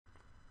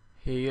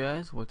Hey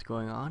guys, what's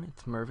going on?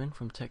 It's Mervin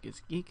from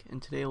TechisGeek,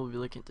 and today we'll be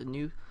looking at the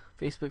new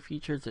Facebook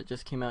features that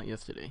just came out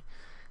yesterday.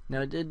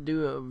 Now, I did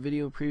do a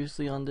video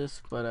previously on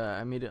this, but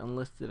I made it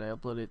unlisted. I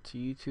uploaded it to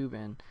YouTube,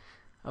 and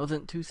I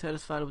wasn't too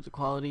satisfied with the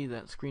quality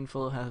that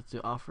ScreenFlow has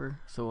to offer,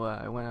 so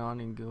I went on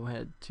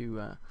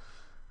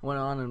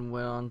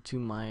to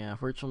my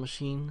virtual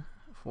machine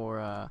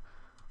for on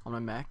my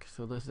Mac.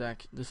 So this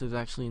is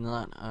actually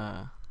not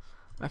I'm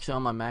actually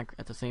on my Mac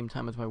at the same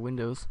time as my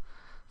Windows,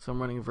 so I'm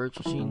running a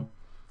virtual machine.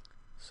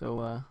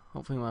 So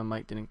hopefully my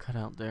mic didn't cut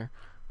out there,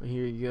 but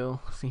here you go.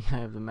 See, I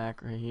have the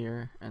Mac right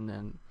here, and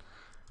then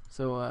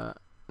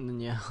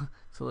yeah.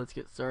 So let's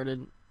get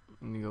started.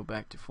 I'm gonna go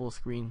back to full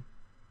screen.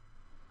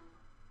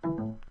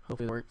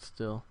 Hopefully it works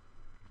still.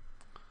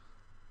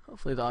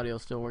 Hopefully the audio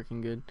is still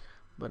working good.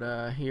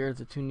 But here's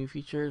the two new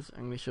features.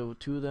 I'm gonna show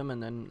two of them,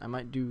 and then I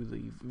might do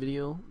the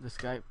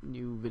Skype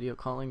new video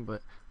calling,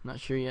 but I'm not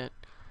sure yet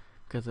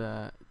because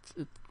I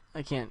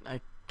can't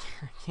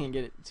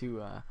get it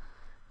to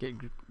get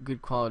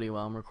good quality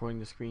while I'm recording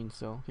the screen.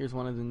 So here's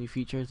one of the new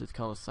features. It's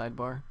called a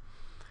sidebar.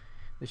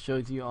 This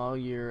shows you all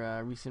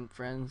your recent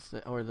friends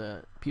or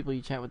the people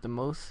you chat with the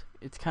most.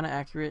 It's kind of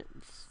accurate.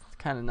 It's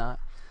kind of not.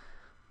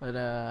 But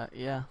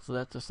yeah, so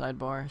that's a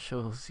sidebar.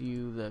 Shows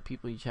you the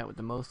people you chat with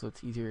the most, so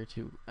it's easier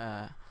to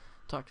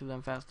talk to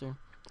them faster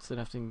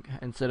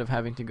instead of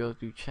having to go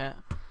through chat.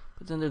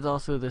 But then there's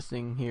also this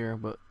thing here,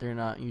 but they're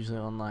not usually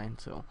online.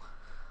 So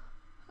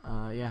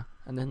yeah,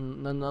 and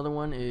then another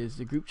one is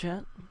the group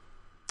chat.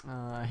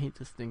 I hate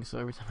this thing, so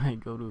every time I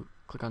go to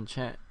click on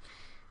chat,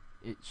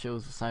 it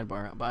shows the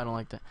sidebar, but I don't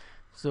like that.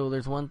 So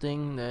there's one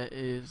thing that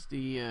is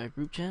the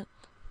group chat.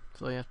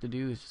 So all you have to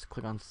do is just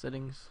click on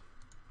settings,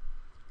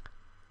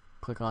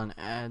 click on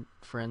add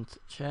friends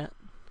chat,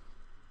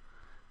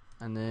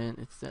 and then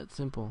it's that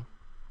simple.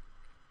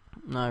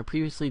 Now, I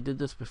previously did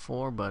this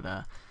before, but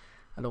I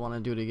don't want to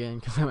do it again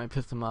because I might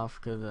piss them off,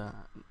 because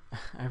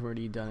I've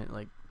already done it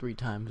like 3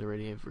 times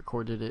already. I've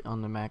recorded it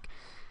on the Mac,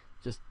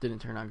 just didn't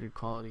turn out good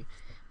quality.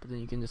 But then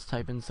you can just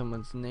type in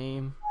someone's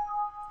name.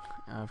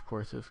 Of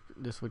course, if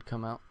this would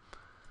come out,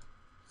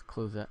 let's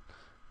close that.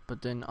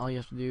 But then all you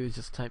have to do is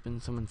just type in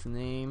someone's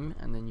name,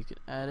 and then you can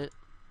add it.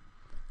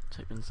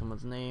 Type in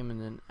someone's name and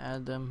then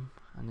add them,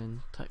 and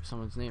then type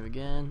someone's name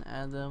again,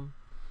 add them.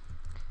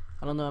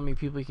 I don't know how many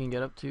people you can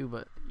get up to,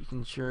 but you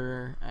can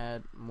sure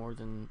add more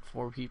than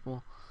 4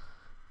 people.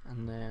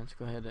 And then let's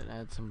go ahead and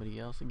add somebody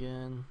else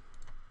again.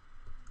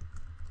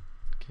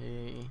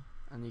 Okay,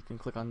 and you can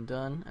click on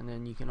done, and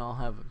then you can all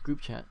have a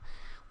group chat,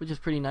 which is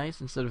pretty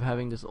nice instead of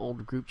having this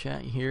old group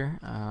chat here.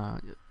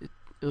 It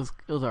was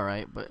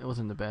alright, but it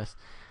wasn't the best.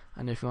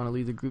 And if you want to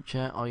leave the group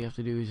chat, all you have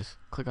to do is just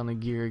click on the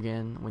gear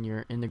again when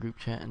you're in the group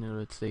chat, and it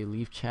would say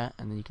leave chat,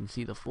 and then you can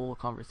see the full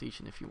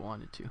conversation if you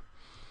wanted to.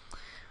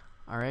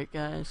 Alright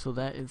guys, so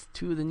that is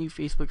 2 of the new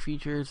Facebook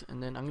features,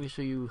 and then I'm going to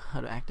show you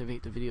how to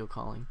activate the video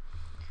calling.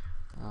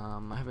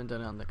 I haven't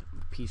done it on the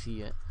PC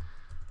yet,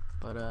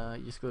 but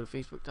you just go to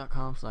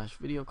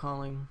facebook.com/video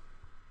calling,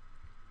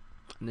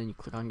 and then you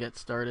click on get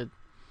started,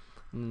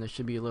 and then there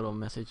should be a little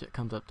message that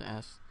comes up to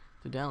ask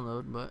to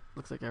download, but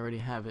looks like I already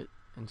have it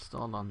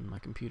installed on my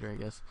computer, I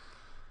guess.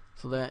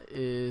 So that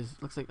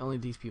looks like only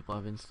these people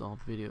have installed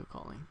video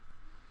calling,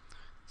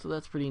 so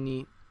that's pretty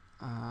neat.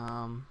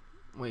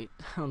 Wait,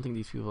 I don't think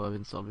these people have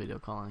installed video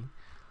calling.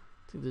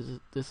 I think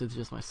this is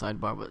just my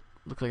sidebar, but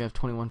looks like I have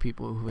 21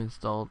 people who've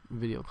installed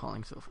video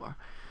calling so far.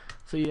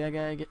 So yeah,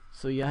 guys,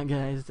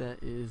 that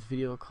is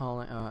video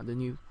calling, the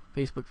new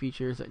Facebook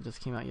features that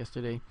just came out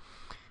yesterday.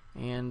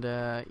 And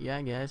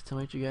yeah, guys, tell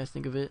me what you guys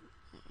think of it,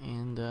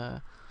 and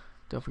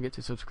don't forget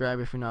to subscribe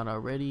if you're not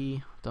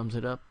already. Thumbs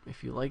it up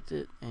if you liked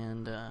it,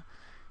 and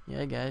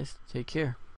yeah, guys, take care.